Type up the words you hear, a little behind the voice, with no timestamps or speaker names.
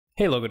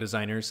Hey logo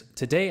designers,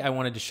 today I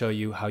wanted to show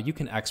you how you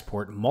can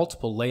export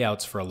multiple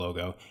layouts for a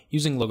logo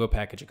using Logo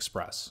Package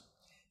Express.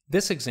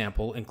 This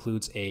example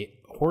includes a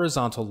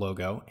horizontal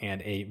logo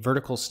and a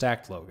vertical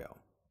stacked logo.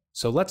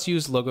 So let's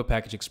use Logo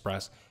Package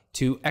Express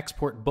to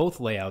export both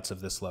layouts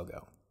of this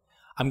logo.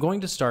 I'm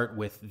going to start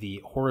with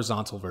the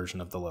horizontal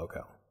version of the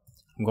logo.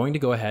 I'm going to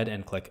go ahead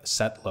and click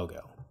Set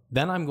Logo.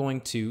 Then I'm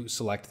going to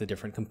select the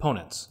different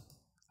components.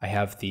 I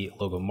have the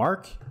logo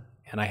mark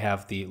and I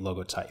have the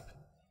logo type.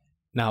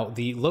 Now,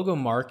 the logo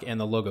mark and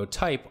the logo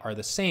type are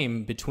the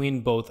same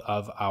between both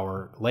of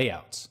our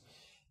layouts.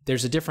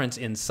 There's a difference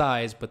in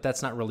size, but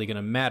that's not really going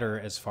to matter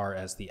as far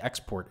as the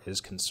export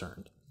is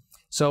concerned.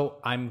 So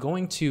I'm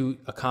going to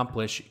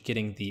accomplish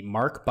getting the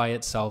mark by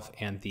itself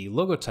and the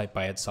logo type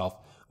by itself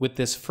with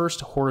this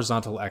first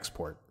horizontal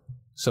export.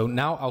 So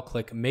now I'll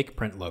click Make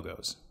Print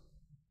Logos.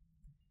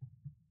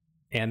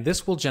 And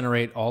this will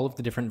generate all of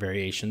the different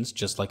variations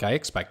just like I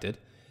expected.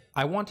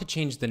 I want to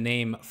change the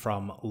name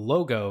from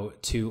logo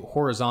to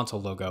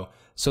horizontal logo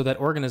so that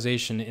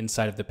organization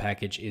inside of the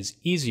package is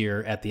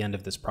easier at the end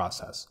of this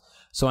process.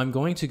 So I'm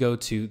going to go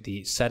to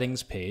the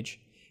settings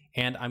page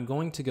and I'm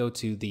going to go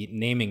to the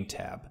naming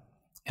tab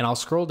and I'll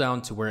scroll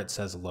down to where it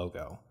says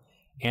logo.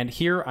 And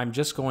here I'm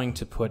just going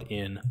to put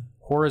in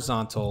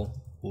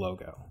horizontal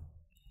logo.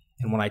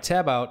 And when I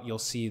tab out, you'll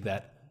see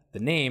that the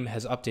name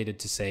has updated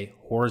to say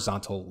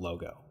horizontal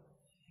logo.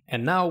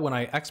 And now when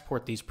I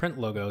export these print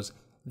logos,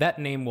 that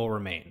name will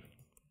remain.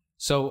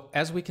 So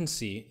as we can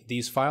see,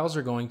 these files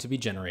are going to be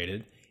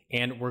generated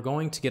and we're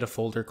going to get a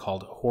folder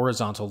called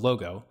horizontal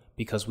logo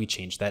because we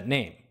changed that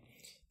name.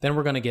 Then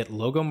we're going to get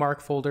logo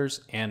mark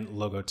folders and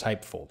logo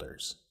type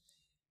folders.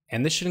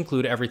 And this should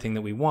include everything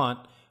that we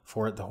want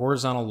for the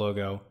horizontal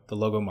logo, the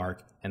logo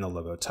mark, and the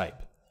logo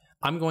type.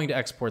 I'm going to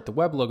export the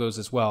web logos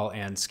as well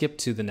and skip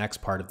to the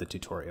next part of the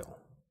tutorial.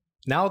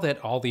 Now that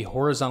all the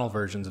horizontal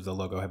versions of the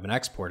logo have been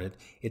exported,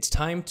 it's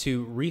time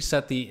to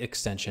reset the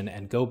extension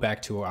and go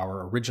back to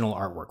our original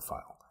artwork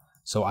file.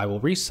 So I will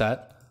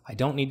reset, I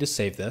don't need to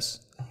save this,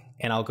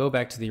 and I'll go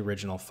back to the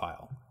original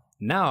file.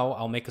 Now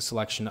I'll make a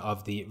selection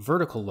of the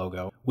vertical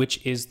logo,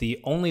 which is the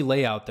only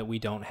layout that we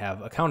don't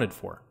have accounted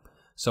for.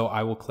 So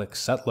I will click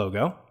Set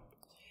Logo.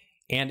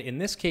 And in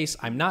this case,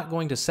 I'm not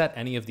going to set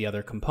any of the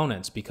other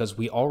components because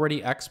we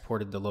already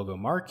exported the logo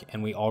mark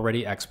and we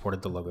already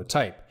exported the logo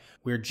type.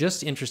 We're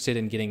just interested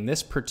in getting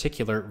this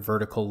particular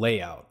vertical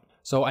layout.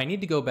 So I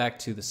need to go back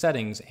to the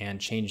settings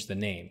and change the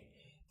name.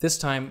 This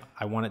time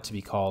I want it to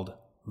be called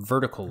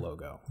vertical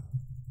logo.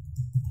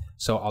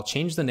 So I'll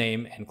change the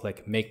name and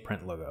click Make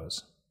Print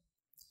Logos.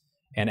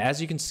 And as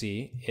you can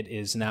see, it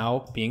is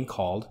now being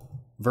called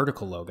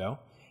vertical logo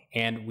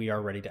and we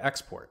are ready to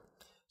export.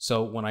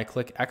 So when I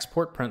click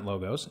Export Print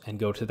Logos and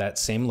go to that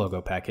same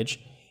logo package,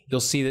 you'll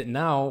see that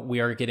now we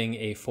are getting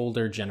a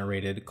folder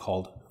generated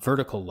called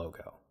vertical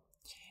logo.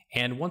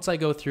 And once I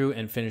go through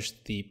and finish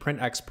the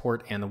print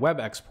export and the web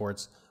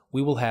exports,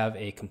 we will have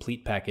a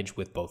complete package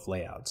with both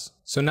layouts.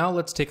 So now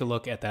let's take a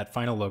look at that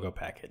final logo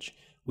package.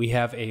 We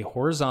have a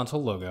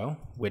horizontal logo,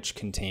 which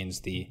contains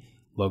the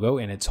logo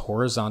in its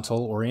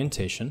horizontal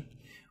orientation.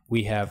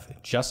 We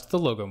have just the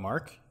logo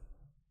mark.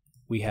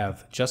 We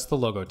have just the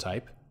logo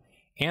type.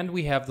 And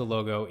we have the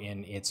logo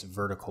in its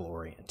vertical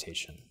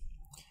orientation.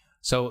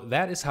 So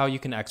that is how you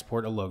can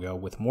export a logo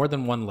with more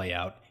than one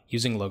layout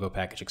using Logo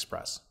Package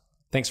Express.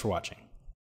 Thanks for watching.